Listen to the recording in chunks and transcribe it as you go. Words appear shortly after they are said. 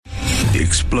The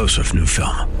explosive new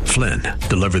film, Flynn,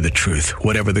 deliver the truth,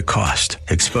 whatever the cost,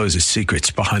 exposes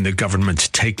secrets behind the government's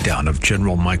takedown of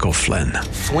General Michael Flynn.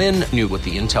 Flynn knew what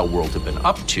the intel world had been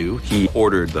up to. He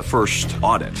ordered the first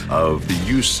audit of the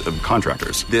use of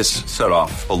contractors. This set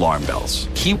off alarm bells.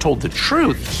 He told the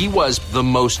truth. He was the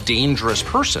most dangerous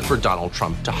person for Donald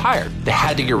Trump to hire. They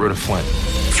had to get rid of Flynn.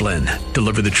 Flynn,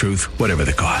 deliver the truth, whatever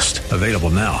the cost. Available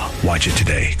now. Watch it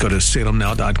today. Go to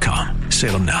salemnow.com.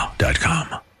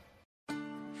 salemnow.com.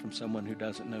 From someone who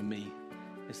doesn't know me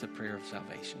is the prayer of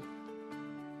salvation.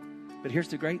 But here's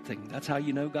the great thing. That's how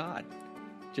you know God,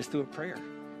 just through a prayer.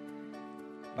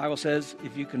 The Bible says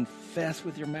if you confess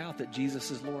with your mouth that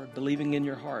Jesus is Lord, believing in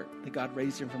your heart that God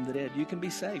raised him from the dead, you can be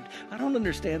saved. I don't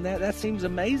understand that. That seems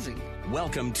amazing.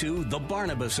 Welcome to The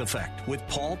Barnabas Effect with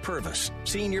Paul Purvis,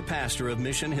 Senior Pastor of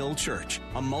Mission Hill Church,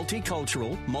 a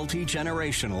multicultural,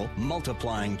 multi-generational,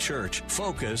 multiplying church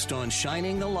focused on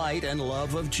shining the light and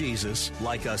love of Jesus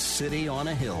like a city on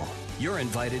a hill. You're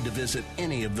invited to visit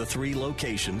any of the 3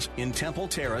 locations in Temple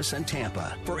Terrace and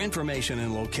Tampa. For information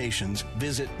and locations,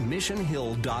 visit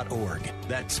missionhill.org.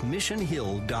 That's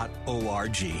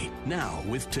missionhill.org. Now,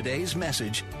 with today's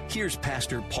message, here's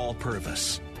Pastor Paul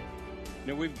Purvis.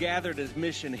 You know, we've gathered as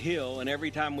Mission Hill, and every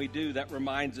time we do, that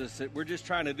reminds us that we're just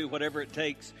trying to do whatever it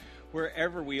takes,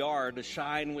 wherever we are, to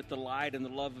shine with the light and the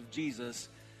love of Jesus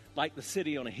like the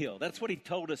city on a hill. That's what he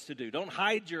told us to do. Don't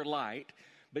hide your light,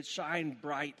 but shine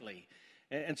brightly.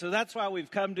 And so that's why we've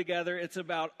come together. It's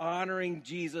about honoring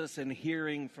Jesus and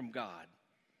hearing from God.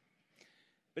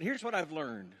 But here's what I've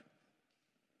learned.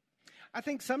 I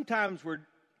think sometimes we're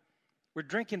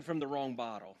drinking from the wrong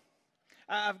bottle.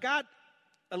 I've got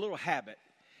a little habit.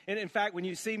 And in fact, when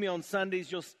you see me on Sundays,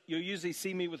 you'll usually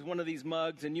see me with one of these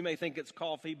mugs, and you may think it's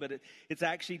coffee, but it's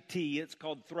actually tea. It's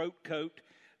called Throat Coat.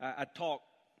 I talk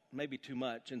maybe too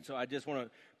much, and so I just want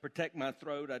to protect my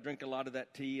throat. I drink a lot of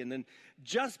that tea, and then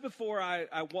just before I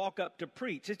walk up to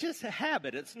preach, it's just a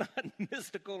habit. It's not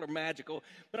mystical or magical,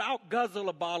 but I'll guzzle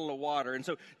a bottle of water. And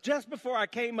so just before I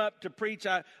came up to preach,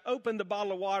 I opened the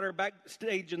bottle of water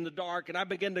backstage in the dark, and I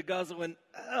began to guzzle, and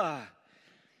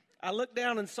I looked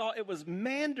down and saw it was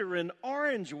mandarin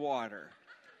orange water,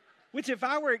 which if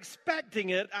I were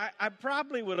expecting it, I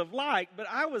probably would have liked, but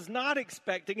I was not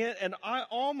expecting it, and I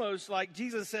almost, like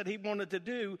Jesus said he wanted to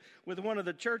do with one of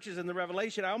the churches in the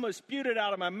Revelation, I almost spewed it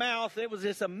out of my mouth. It was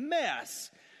just a mess,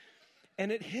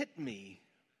 and it hit me.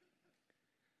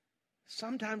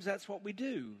 Sometimes that's what we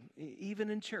do, even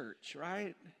in church,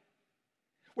 right?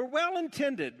 We're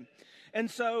well-intended,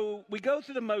 and so we go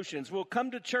through the motions. We'll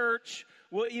come to church.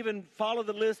 We'll even follow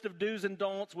the list of do's and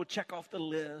don'ts. We'll check off the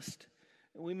list.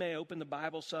 We may open the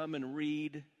Bible some and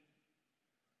read.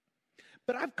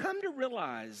 But I've come to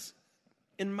realize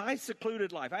in my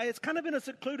secluded life, it's kind of been a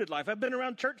secluded life. I've been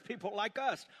around church people like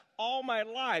us all my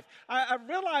life. I've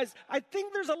realized I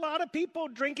think there's a lot of people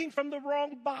drinking from the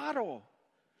wrong bottle.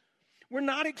 We're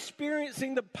not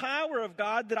experiencing the power of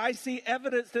God that I see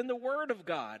evidenced in the Word of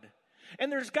God.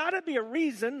 And there's got to be a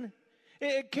reason.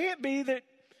 It can't be that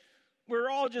we're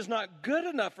all just not good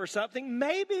enough for something.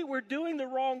 Maybe we're doing the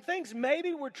wrong things.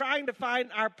 Maybe we're trying to find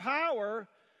our power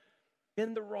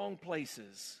in the wrong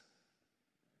places.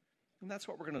 And that's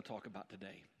what we're going to talk about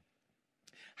today.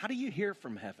 How do you hear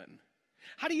from heaven?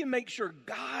 How do you make sure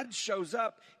God shows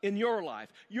up in your life,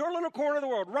 your little corner of the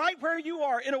world, right where you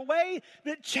are, in a way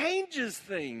that changes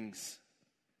things?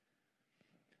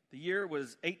 The year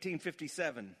was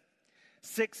 1857.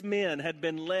 6 men had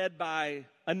been led by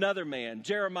another man,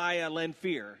 Jeremiah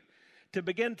Lanphier, to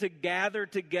begin to gather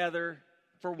together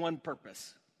for one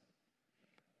purpose: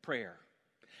 prayer.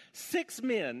 6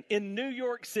 men in New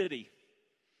York City.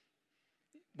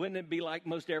 Wouldn't it be like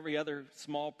most every other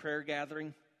small prayer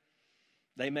gathering?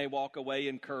 They may walk away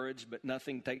encouraged, but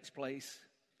nothing takes place.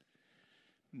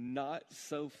 Not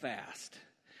so fast.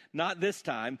 Not this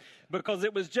time, because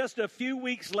it was just a few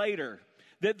weeks later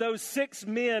that those 6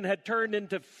 men had turned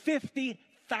into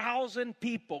 50,000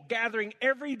 people gathering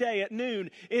every day at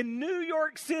noon in New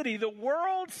York City, the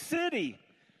world city,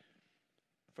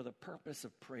 for the purpose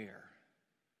of prayer.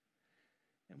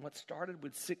 And what started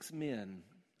with 6 men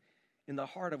in the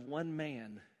heart of one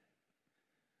man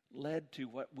led to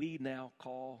what we now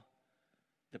call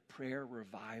the prayer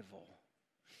revival.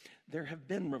 There have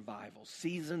been revivals,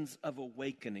 seasons of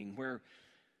awakening, where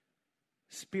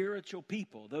spiritual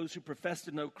people, those who profess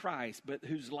to know Christ, but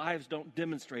whose lives don't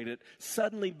demonstrate it,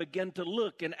 suddenly begin to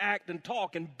look and act and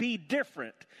talk and be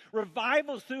different.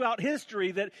 Revivals throughout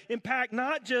history that impact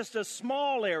not just a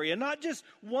small area, not just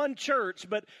one church,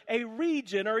 but a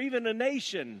region or even a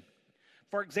nation.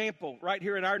 For example, right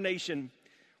here in our nation,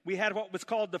 we had what was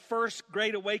called the First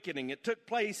Great Awakening. It took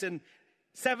place in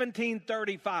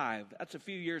 1735, that's a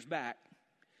few years back.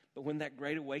 But when that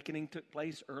Great Awakening took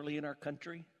place early in our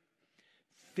country,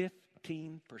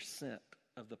 15%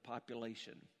 of the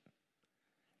population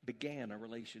began a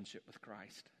relationship with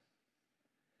Christ.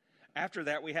 After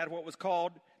that, we had what was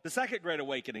called the Second Great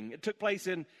Awakening. It took place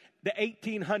in the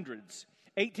 1800s,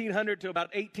 1800 to about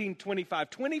 1825.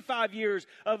 25 years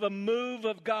of a move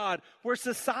of God where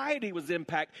society was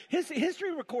impacted.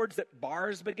 History records that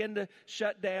bars began to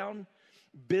shut down.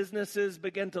 Businesses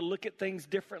began to look at things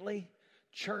differently.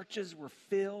 Churches were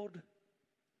filled.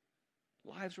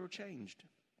 Lives were changed.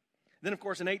 Then, of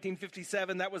course, in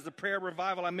 1857, that was the prayer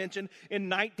revival I mentioned. In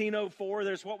 1904,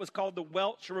 there's what was called the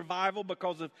Welsh revival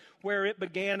because of where it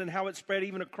began and how it spread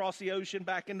even across the ocean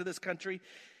back into this country.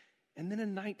 And then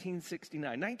in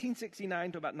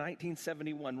 1969 to about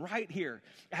 1971, right here,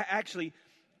 actually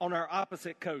on our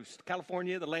opposite coast,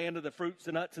 California, the land of the fruits,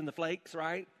 the nuts, and the flakes,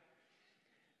 right?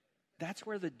 That's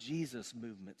where the Jesus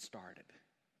movement started.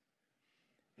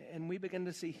 And we began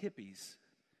to see hippies,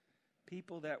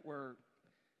 people that were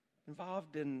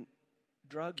involved in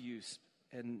drug use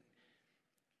and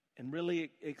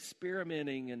really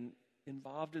experimenting and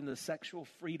involved in the sexual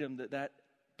freedom that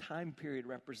time period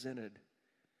represented,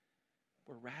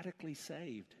 were radically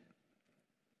saved.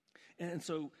 And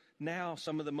so now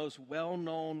some of the most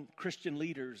well-known Christian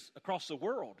leaders across the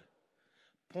world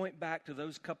point back to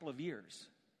those couple of years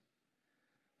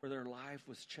where their life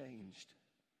was changed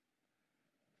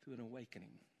through an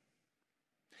awakening.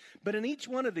 But in each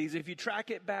one of these, if you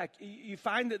track it back, you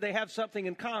find that they have something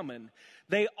in common.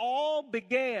 They all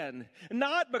began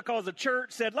not because the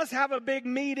church said, let's have a big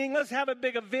meeting, let's have a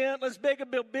big event, let's make a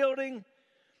big building.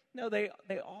 No, they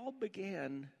all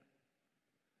began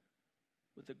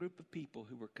with a group of people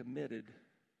who were committed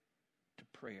to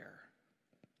prayer.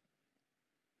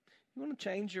 You want to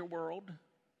change your world?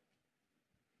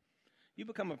 You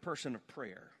become a person of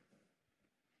prayer.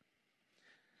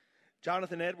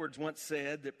 Jonathan Edwards once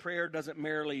said that prayer doesn't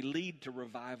merely lead to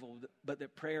revival, but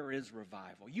that prayer is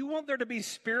revival. You want there to be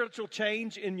spiritual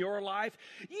change in your life?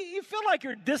 You feel like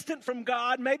you're distant from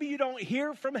God. Maybe you don't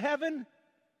hear from heaven.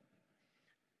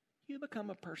 You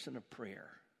become a person of prayer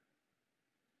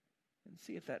and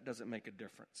see if that doesn't make a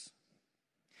difference.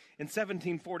 In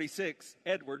 1746,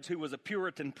 Edwards, who was a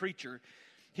Puritan preacher,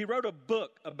 he wrote a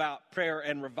book about prayer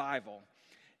and revival.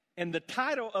 And the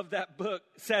title of that book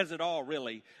says it all,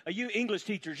 really. You English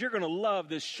teachers, you're going to love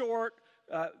this short,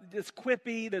 this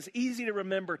quippy, this easy to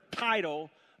remember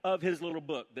title of his little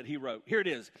book that he wrote. Here it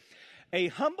is. A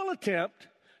humble attempt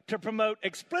to promote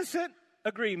explicit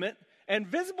agreement and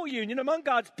visible union among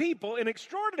God's people in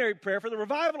extraordinary prayer for the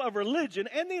revival of religion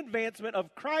and the advancement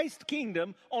of Christ's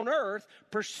kingdom on earth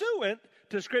pursuant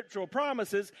to scriptural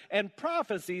promises and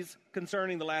prophecies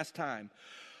concerning the last time.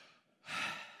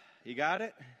 You got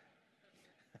it?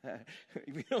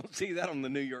 You don't see that on the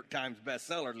New York Times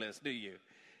bestseller list, do you?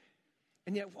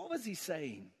 And yet, what was he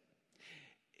saying?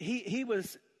 He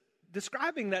was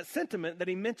describing that sentiment that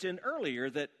he mentioned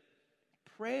earlier, that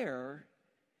prayer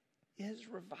is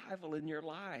revival in your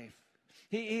life.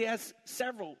 He has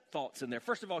several thoughts in there.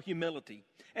 First of all, humility.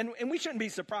 And we shouldn't be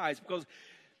surprised because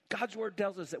God's word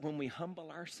tells us that when we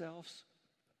humble ourselves,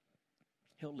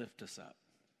 he'll lift us up.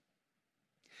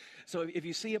 So if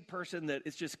you see a person that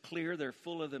it's just clear they're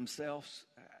full of themselves,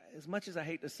 as much as I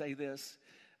hate to say this,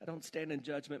 I don't stand in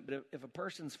judgment, but if a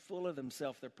person's full of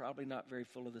themselves, they're probably not very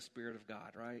full of the Spirit of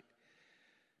God, right?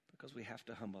 Because we have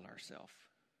to humble ourselves.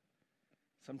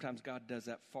 Sometimes God does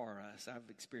that for us. I've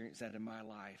experienced that in my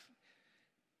life.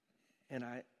 And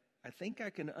I think I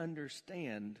can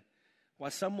understand why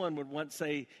someone would once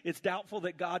say, it's doubtful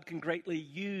that God can greatly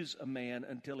use a man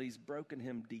until he's broken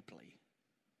him deeply.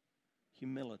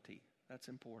 Humility, that's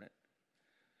important.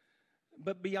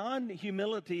 But beyond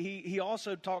humility, he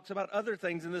also talks about other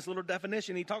things in this little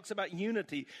definition. He talks about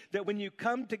unity, that when you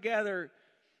come together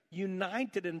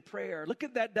united in prayer. Look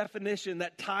at that definition,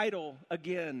 that title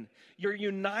again. You're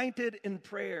united in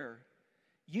prayer.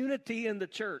 Unity in the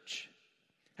church.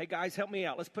 Hey guys, help me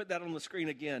out. Let's put that on the screen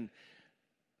again.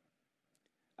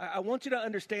 I want you to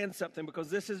understand something because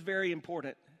this is very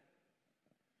important.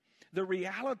 The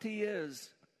reality is,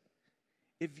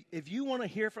 if you want to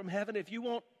hear from heaven, if you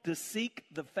want to seek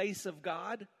the face of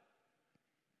God,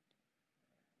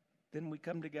 then we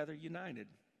come together united.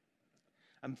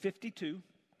 I'm 52.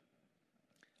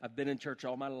 I've been in church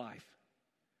all my life.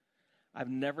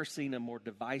 I've never seen a more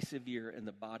divisive year in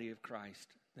the body of Christ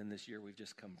than this year we've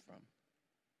just come from.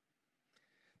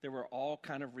 There were all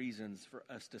kind of reasons for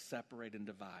us to separate and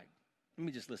divide. Let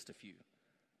me just list a few.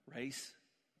 Race,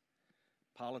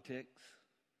 politics,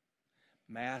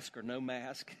 mask or no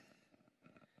mask,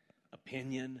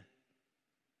 opinion.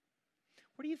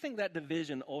 Where do you think that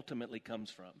division ultimately comes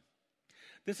from?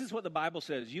 This is what the Bible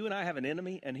says. You and I have an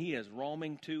enemy, and he is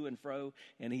roaming to and fro,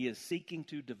 and he is seeking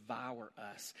to devour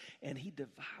us. And he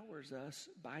devours us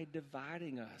by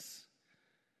dividing us.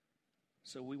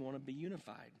 So we want to be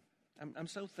unified. I'm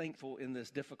so thankful in this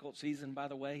difficult season, by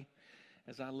the way,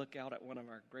 as I look out at one of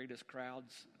our greatest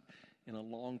crowds in a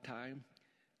long time.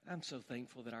 I'm so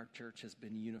thankful that our church has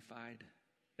been unified.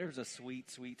 There's a sweet,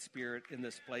 sweet spirit in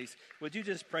this place. Would you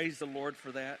just praise the Lord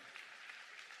for that?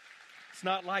 It's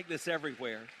not like this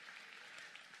everywhere.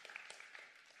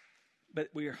 But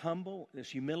we are humble. There's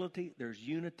humility. There's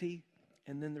unity.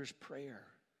 And then there's prayer.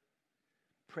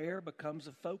 Prayer becomes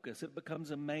a focus. It becomes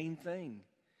a main thing.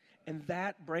 And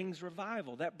that brings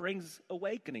revival. That brings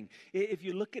awakening. If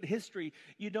you look at history,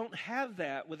 you don't have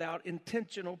that without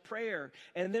intentional prayer.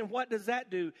 And then what does that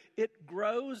do? It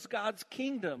grows God's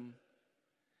kingdom.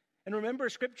 And remember,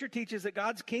 Scripture teaches that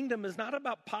God's kingdom is not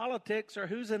about politics or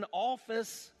who's in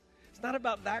office. It's not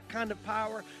about that kind of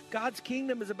power. God's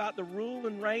kingdom is about the rule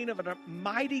and reign of a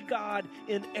mighty God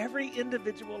in every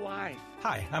individual life.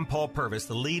 Hi, I'm Paul Purvis,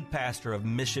 the lead pastor of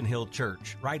Mission Hill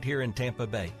Church, right here in Tampa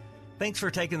Bay. Thanks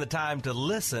for taking the time to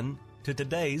listen to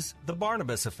today's The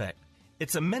Barnabas Effect.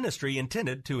 It's a ministry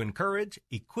intended to encourage,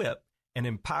 equip, and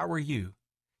empower you.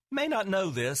 You may not know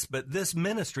this, but this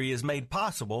ministry is made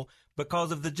possible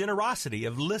because of the generosity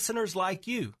of listeners like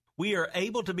you. We are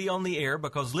able to be on the air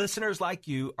because listeners like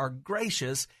you are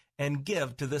gracious and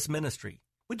give to this ministry.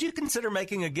 Would you consider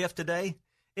making a gift today?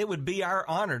 It would be our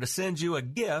honor to send you a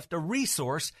gift, a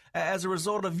resource, as a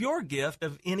result of your gift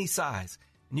of any size.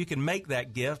 And you can make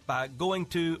that gift by going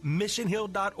to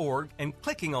missionhill.org and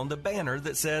clicking on the banner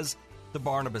that says The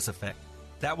Barnabas Effect.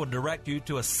 That will direct you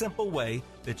to a simple way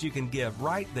that you can give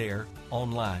right there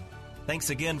online.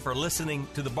 Thanks again for listening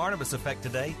to The Barnabas Effect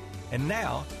today. And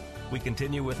now we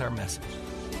continue with our message.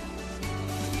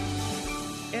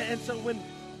 And so when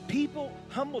people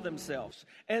humble themselves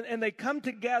and they come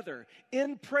together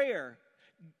in prayer,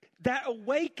 that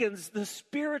awakens the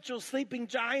spiritual sleeping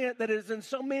giant that is in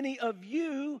so many of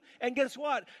you. And guess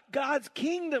what? God's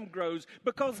kingdom grows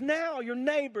because now your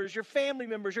neighbors, your family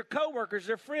members, your coworkers,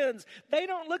 your friends, they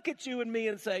don't look at you and me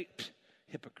and say,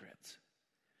 hypocrites.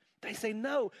 They say,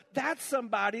 no, that's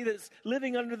somebody that's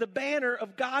living under the banner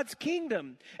of God's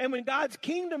kingdom. And when God's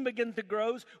kingdom begins to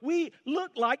grow, we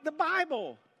look like the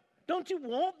Bible. Don't you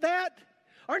want that?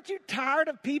 Aren't you tired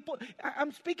of people?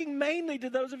 I'm speaking mainly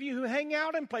to those of you who hang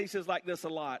out in places like this a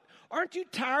lot. Aren't you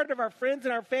tired of our friends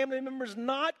and our family members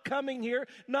not coming here,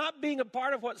 not being a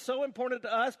part of what's so important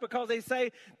to us because they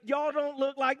say, y'all don't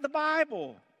look like the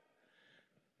Bible?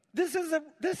 This is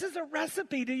a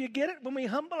recipe. Do you get it? When we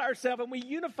humble ourselves and we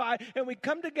unify and we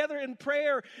come together in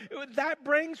prayer, that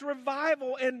brings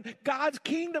revival and God's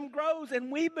kingdom grows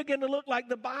and we begin to look like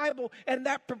the Bible, and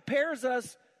that prepares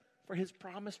us for his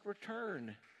promised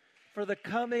return, for the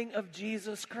coming of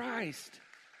Jesus Christ.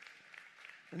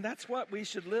 And that's what we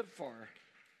should live for.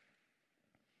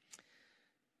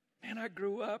 Man, I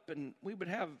grew up and we would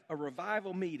have a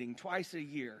revival meeting twice a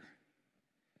year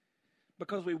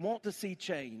because we want to see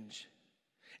change.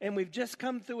 And we've just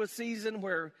come through a season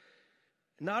where,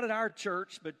 not at our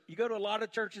church, but you go to a lot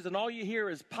of churches and all you hear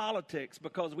is politics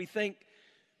because we think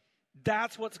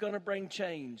that's what's going to bring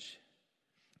change.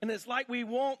 And it's like we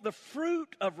want the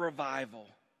fruit of revival,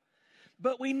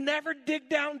 but we never dig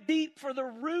down deep for the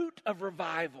root of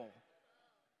revival.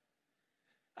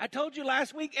 I told you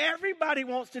last week, everybody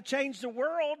wants to change the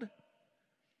world,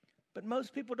 but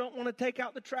most people don't want to take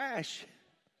out the trash.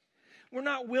 We're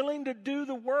not willing to do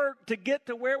the work to get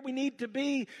to where we need to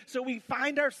be, so we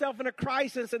find ourselves in a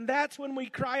crisis, and that's when we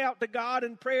cry out to God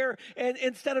in prayer, and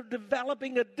instead of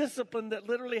developing a discipline that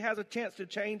literally has a chance to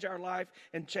change our life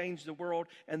and change the world.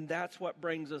 And that's what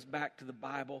brings us back to the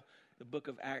Bible, the book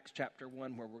of Acts chapter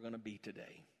 1, where we're going to be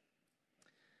today.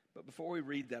 But before we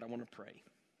read that, I want to pray.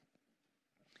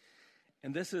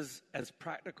 And this is as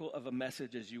practical of a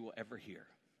message as you will ever hear,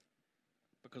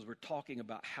 because we're talking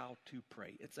about how to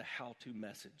pray. It's a how-to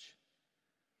message.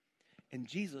 And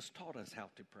Jesus taught us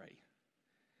how to pray.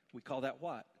 We call that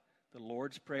what? The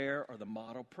Lord's Prayer or the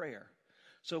model prayer.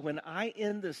 So when I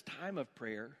end this time of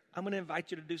prayer, I'm going to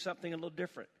invite you to do something a little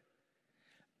different.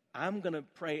 I'm going to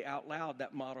pray out loud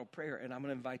that model prayer, and I'm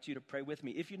going to invite you to pray with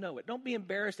me if you know it. Don't be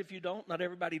embarrassed if you don't. Not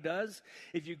everybody does.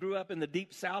 If you grew up in the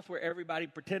deep South where everybody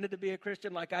pretended to be a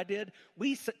Christian like I did,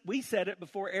 we said it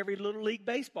before every Little League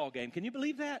baseball game. Can you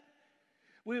believe that?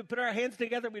 We would put our hands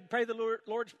together, we'd pray the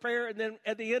Lord's Prayer, and then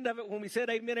at the end of it, when we said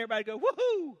amen, everybody would go,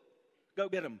 woohoo, go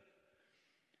get them.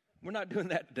 We're not doing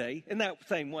that today in that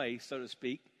same way, so to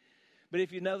speak. But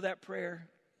if you know that prayer,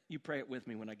 You pray it with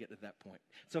me when I get to that point.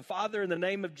 So, Father, in the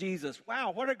name of Jesus,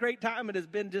 wow, what a great time it has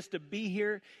been just to be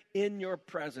here in your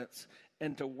presence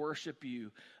and to worship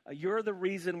you. You're the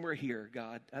reason we're here,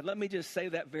 God. Let me just say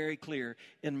that very clear.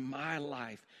 In my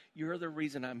life, you're the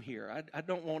reason I'm here. I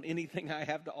don't want anything I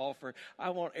have to offer. I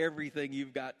want everything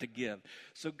you've got to give.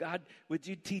 So, God, would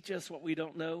you teach us what we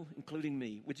don't know, including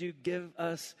me? Would you give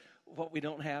us what we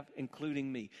don't have,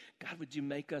 including me? God, would you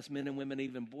make us men and women,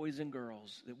 even boys and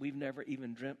girls, that we've never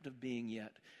even dreamt of being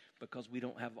yet, because we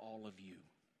don't have all of you.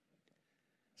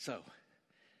 So,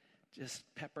 just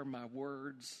pepper my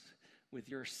words with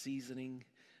your seasoning.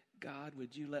 God,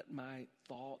 would you let my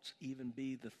thoughts even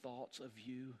be the thoughts of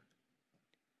you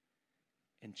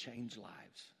and change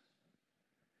lives?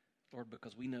 Lord,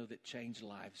 because we know that changed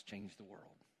lives change the world.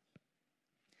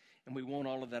 And we want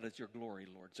all of that as your glory,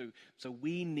 Lord. So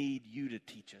we need you to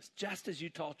teach us, just as you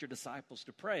taught your disciples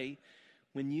to pray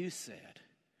when you said,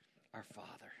 Our Father,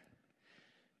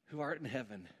 who art in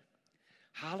heaven,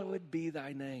 hallowed be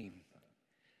thy name.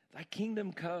 Thy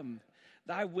kingdom come,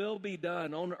 thy will be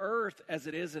done on earth as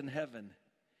it is in heaven.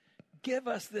 Give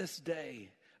us this day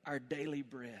our daily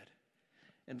bread,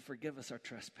 and forgive us our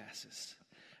trespasses,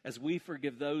 as we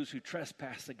forgive those who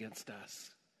trespass against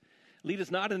us. Lead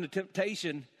us not into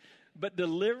temptation, but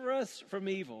deliver us from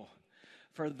evil.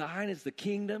 For thine is the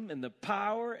kingdom and the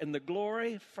power and the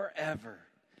glory forever.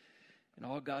 And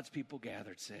all God's people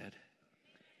gathered said,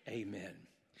 Amen.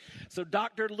 So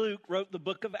Dr. Luke wrote the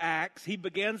book of Acts. He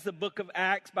begins the book of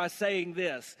Acts by saying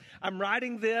this: I'm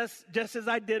writing this just as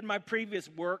I did my previous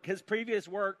work. His previous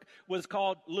work was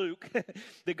called Luke,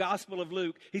 the Gospel of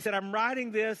Luke. He said, I'm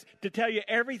writing this to tell you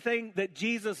everything that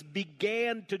Jesus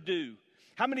began to do.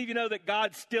 How many of you know that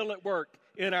God's still at work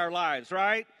in our lives,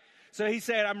 right? So he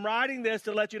said, I'm writing this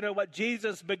to let you know what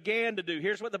Jesus began to do.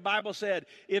 Here's what the Bible said.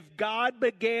 If God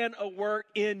began a work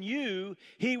in you,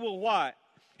 he will what?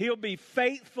 He'll be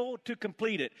faithful to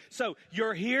complete it. So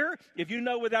you're here. If you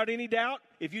know without any doubt,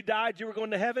 if you died, you were going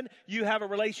to heaven, you have a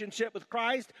relationship with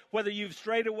Christ, whether you've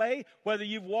strayed away, whether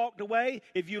you've walked away,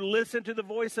 if you listen to the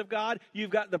voice of God,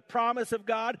 you've got the promise of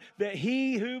God that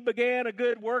he who began a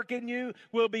good work in you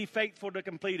will be faithful to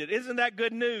complete it. Isn't that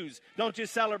good news? Don't you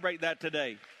celebrate that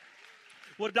today?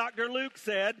 Well, Dr. Luke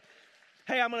said,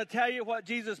 hey, I'm going to tell you what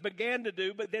Jesus began to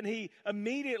do, but then he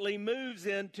immediately moves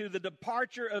into the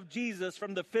departure of Jesus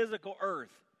from the physical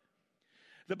earth.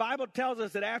 The Bible tells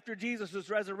us that after Jesus was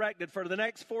resurrected, for the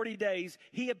next 40 days,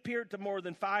 he appeared to more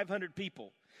than 500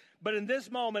 people. But in this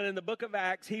moment in the book of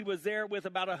Acts, he was there with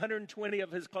about 120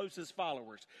 of his closest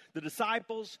followers, the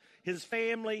disciples, his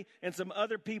family, and some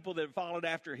other people that followed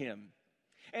after him.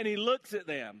 And he looks at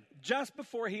them just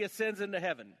before he ascends into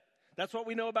heaven. That's what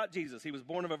we know about Jesus. He was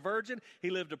born of a virgin. He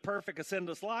lived a perfect,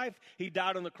 sinless life. He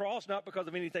died on the cross, not because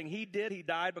of anything he did. He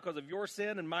died because of your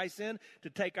sin and my sin to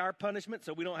take our punishment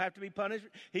so we don't have to be punished.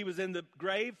 He was in the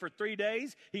grave for 3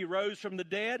 days. He rose from the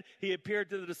dead. He appeared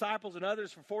to the disciples and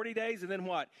others for 40 days. And then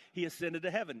what? He ascended to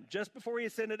heaven. Just before he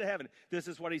ascended to heaven, this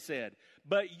is what he said.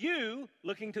 But you,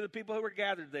 looking to the people who were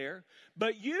gathered there,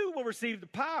 but you will receive the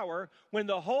power when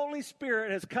the Holy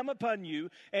Spirit has come upon you,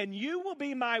 and you will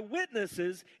be my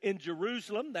witnesses in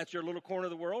Jerusalem, that's your little corner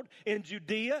of the world, in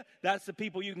Judea, that's the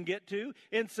people you can get to,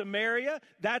 in Samaria,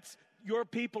 that's your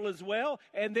people as well,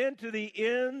 and then to the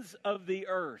ends of the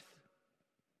earth.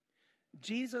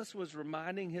 Jesus was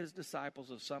reminding his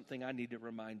disciples of something I need to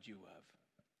remind you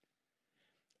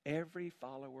of. Every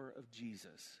follower of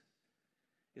Jesus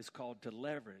is called to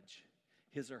leverage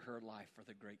his or her life for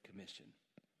the Great Commission.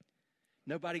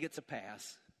 Nobody gets a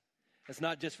pass. It's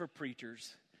not just for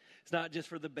preachers. It's not just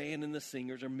for the band and the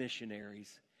singers or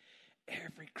missionaries.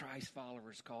 Every Christ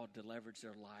follower is called to leverage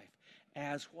their life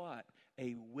as what?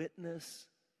 A witness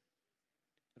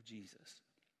of Jesus.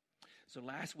 So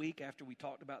last week, after we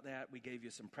talked about that, we gave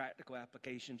you some practical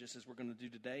application, just as we're going to do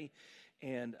today.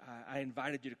 And I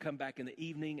invited you to come back in the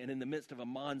evening. And in the midst of a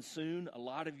monsoon, a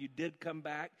lot of you did come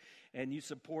back, and you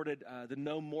supported the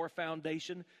No More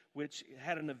Foundation, which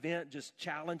had an event just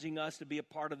challenging us to be a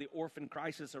part of the orphan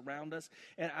crisis around us.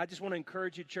 And I just want to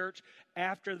encourage you, church,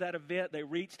 after that event, they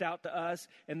reached out to us,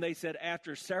 and they said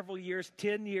after several years,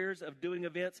 10 years of doing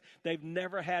events, they've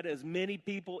never had as many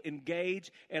people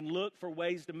engage and look for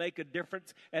ways to make a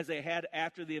difference as they had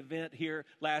after the event here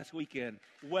last weekend.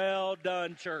 Well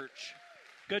done, church.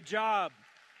 Good job.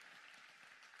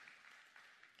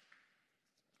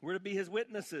 We're to be his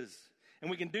witnesses. And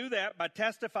we can do that by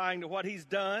testifying to what he's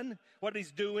done, what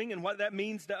he's doing, and what that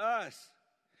means to us.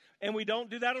 And we don't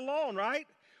do that alone, right?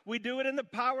 We do it in the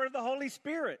power of the Holy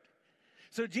Spirit.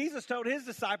 So Jesus told his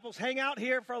disciples, hang out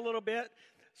here for a little bit.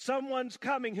 someone's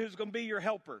coming who's going to be your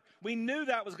helper. We knew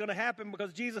that was going to happen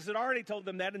because Jesus had already told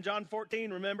them that in John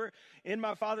 14, remember? In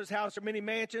my Father's house are many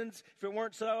mansions. If it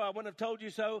weren't so, I wouldn't have told you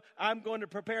so. I'm going to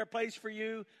prepare a place for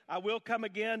you. I will come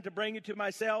again to bring you to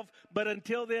myself. But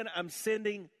until then, I'm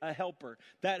sending a helper.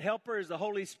 That helper is the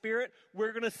Holy Spirit.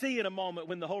 We're going to see in a moment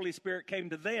when the Holy Spirit came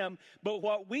to them. But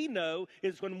what we know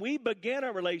is when we begin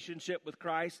a relationship with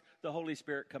Christ, the Holy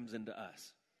Spirit comes into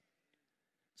us.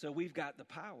 So we've got the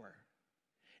power.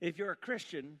 If you're a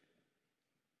Christian,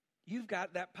 you've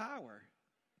got that power.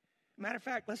 Matter of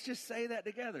fact, let's just say that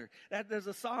together. There's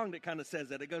a song that kind of says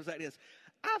that. It goes like this.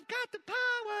 I've got the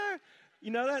power.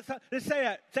 You know that song? Let's say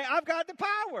that. Say, I've got the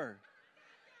power.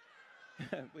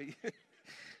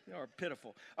 You are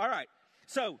pitiful. All right.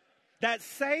 So that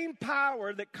same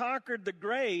power that conquered the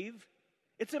grave,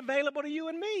 it's available to you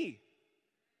and me.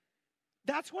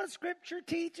 That's what Scripture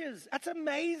teaches. That's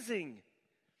amazing.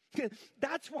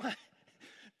 That's why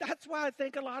I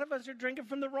think a lot of us are drinking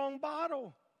from the wrong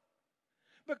bottle.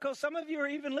 Because some of you are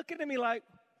even looking at me like,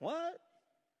 what?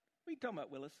 What are you talking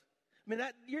about, Willis? I mean,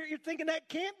 you're thinking that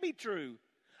can't be true.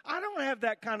 I don't have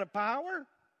that kind of power.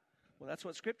 Well, that's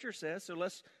what Scripture says, so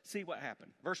let's see what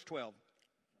happened. Verse 12.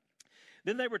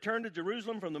 Then they returned to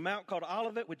Jerusalem from the mount called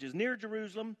Olivet, which is near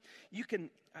Jerusalem.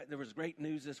 There was great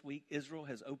news this week. Israel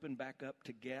has opened back up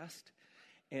to guests.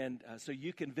 And so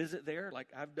you can visit there like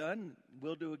I've done.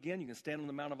 We'll do again. You can stand on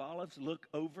the Mount of Olives, look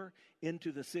over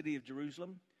into the city of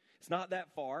Jerusalem. It's not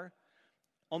that far.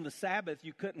 On the Sabbath,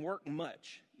 you couldn't work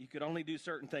much. You could only do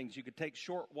certain things. You could take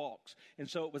short walks. And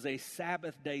so it was a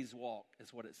Sabbath day's walk,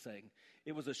 is what it's saying.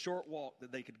 It was a short walk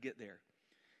that they could get there.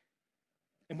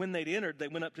 And when they'd entered, they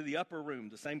went up to the upper room,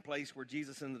 the same place where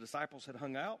Jesus and the disciples had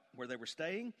hung out, where they were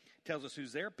staying. It tells us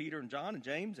who's there: Peter and John and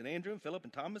James and Andrew and Philip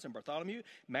and Thomas and Bartholomew,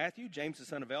 Matthew, James the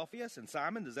son of Alphaeus, and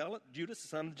Simon the Zealot, Judas the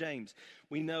son of James.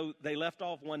 We know they left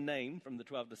off one name from the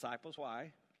 12 disciples.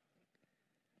 Why?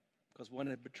 Because one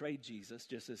had betrayed Jesus,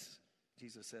 just as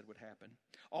Jesus said would happen.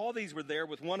 All these were there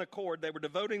with one accord. They were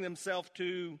devoting themselves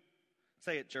to,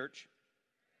 say it, church.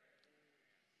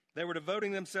 They were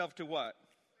devoting themselves to what?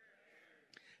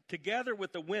 Together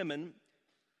with the women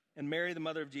and Mary, the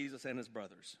mother of Jesus, and his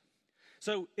brothers.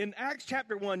 So in Acts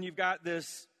chapter 1, you've got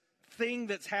this thing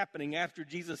that's happening after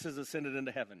Jesus has ascended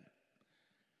into heaven.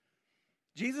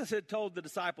 Jesus had told the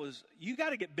disciples, you got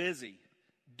to get busy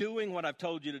doing what I've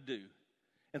told you to do.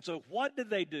 And so what did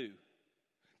they do?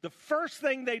 The first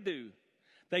thing they do,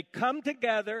 they come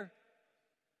together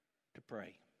to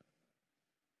pray.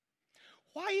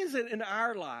 Why is it in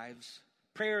our lives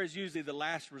prayer is usually the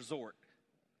last resort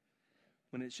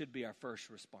when it should be our first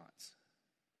response?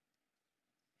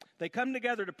 They come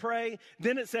together to pray.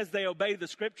 Then it says they obey the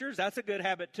Scriptures. That's a good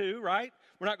habit too, right?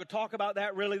 We're not going to talk about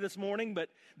that really this morning, but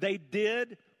they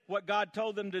did what God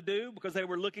told them to do because they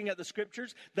were looking at the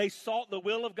Scriptures. They sought the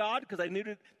will of God because they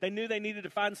knew they needed to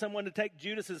find someone to take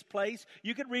Judas's place.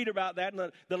 You could read about that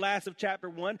in the last of chapter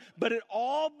 1. But it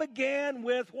all began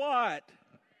with what?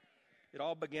 It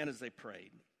all began as they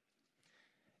prayed.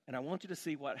 And I want you to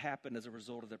see what happened as a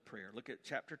result of their prayer. Look at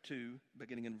chapter 2,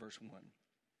 beginning in verse 1.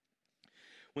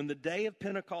 When the day of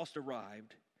Pentecost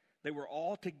arrived, they were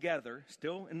all together,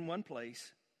 still in one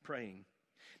place, praying.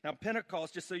 Now,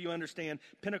 Pentecost, just so you understand,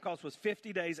 Pentecost was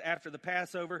 50 days after the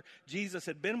Passover. Jesus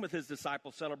had been with his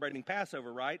disciples celebrating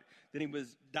Passover, right? Then he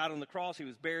died on the cross, he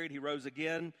was buried, he rose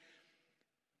again.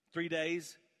 3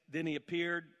 days, then he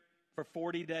appeared for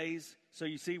 40 days. So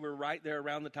you see, we're right there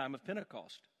around the time of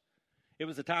Pentecost. It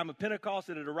was the time of Pentecost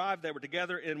that had arrived. They were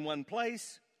together in one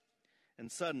place,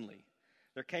 and suddenly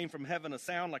there came from heaven a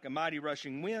sound like a mighty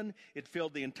rushing wind. It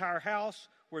filled the entire house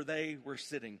where they were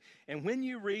sitting. And when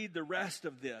you read the rest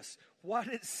of this, what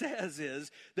it says is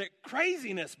that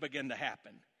craziness began to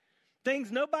happen.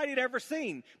 Things nobody had ever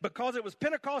seen. Because it was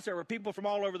Pentecost, there were people from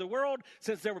all over the world.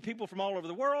 Since there were people from all over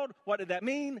the world, what did that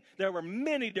mean? There were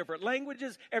many different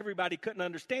languages. Everybody couldn't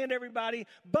understand everybody.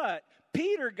 But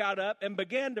Peter got up and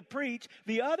began to preach.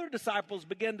 The other disciples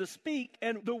began to speak.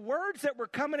 And the words that were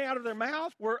coming out of their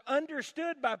mouth were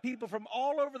understood by people from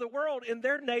all over the world in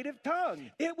their native tongue.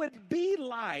 It would be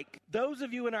like those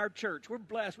of you in our church. We're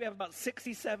blessed. We have about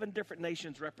 67 different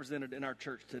nations represented in our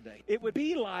church today. It would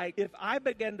be like if I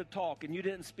began to talk and you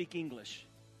didn't speak English.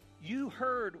 You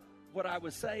heard what I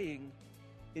was saying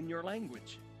in your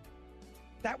language.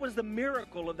 That was the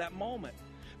miracle of that moment.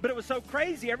 But it was so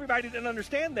crazy, everybody didn't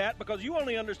understand that because you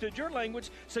only understood your language.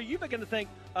 So you begin to think,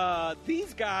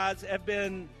 these guys have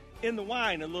been in the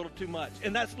wine a little too much.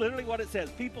 And that's literally what it says.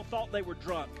 People thought they were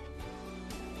drunk.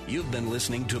 You've been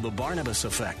listening to The Barnabas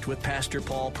Effect with Pastor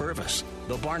Paul Purvis.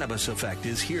 The Barnabas Effect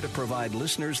is here to provide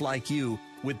listeners like you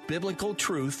with biblical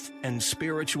truth and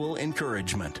spiritual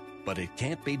encouragement. But it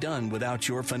can't be done without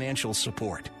your financial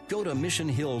support. Go to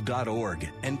missionhill.org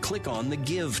and click on the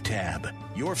Give tab.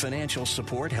 Your financial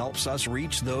support helps us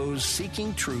reach those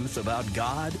seeking truth about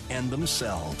God and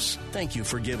themselves. Thank you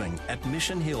for giving at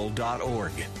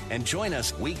missionhill.org. And join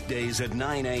us weekdays at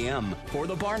 9 a.m. for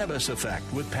The Barnabas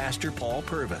Effect with Pastor Paul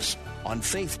Purvis on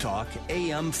Faith Talk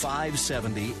AM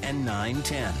 570 and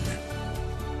 910.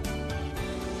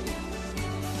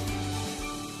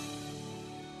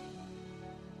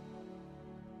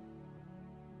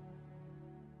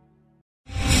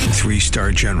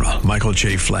 Three-star General Michael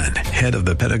J. Flynn, head of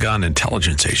the Pentagon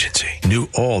Intelligence Agency, knew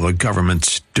all the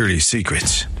government's dirty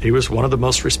secrets. He was one of the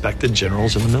most respected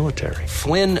generals in the military.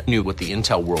 Flynn knew what the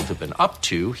intel world had been up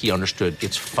to. He understood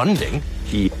its funding.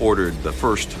 He ordered the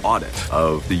first audit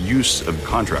of the use of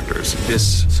contractors.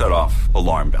 This set off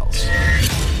alarm bells.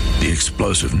 The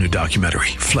explosive new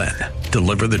documentary, Flynn,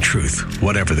 Deliver the Truth,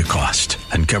 Whatever the Cost,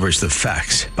 uncovers the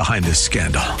facts behind this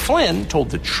scandal. Flynn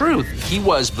told the truth. He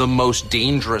was the most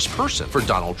dangerous person for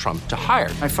Donald Trump to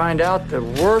hire. I find out the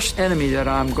worst enemy that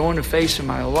I'm going to face in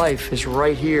my life is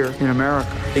right here in America.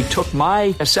 They took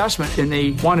my assessment and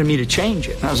they wanted me to change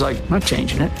it. And I was like, I'm not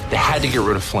changing it. They had to get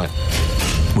rid of Flynn.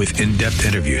 With in-depth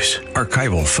interviews,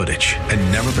 archival footage,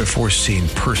 and never-before-seen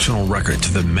personal records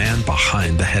of the man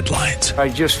behind the headlines. I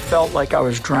just felt like I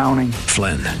was drowning.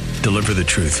 Flynn, Deliver the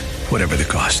Truth, Whatever the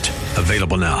Cost.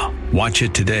 Available now. Watch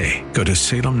it today. Go to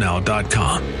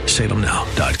salemnow.com.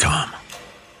 salemnow.com.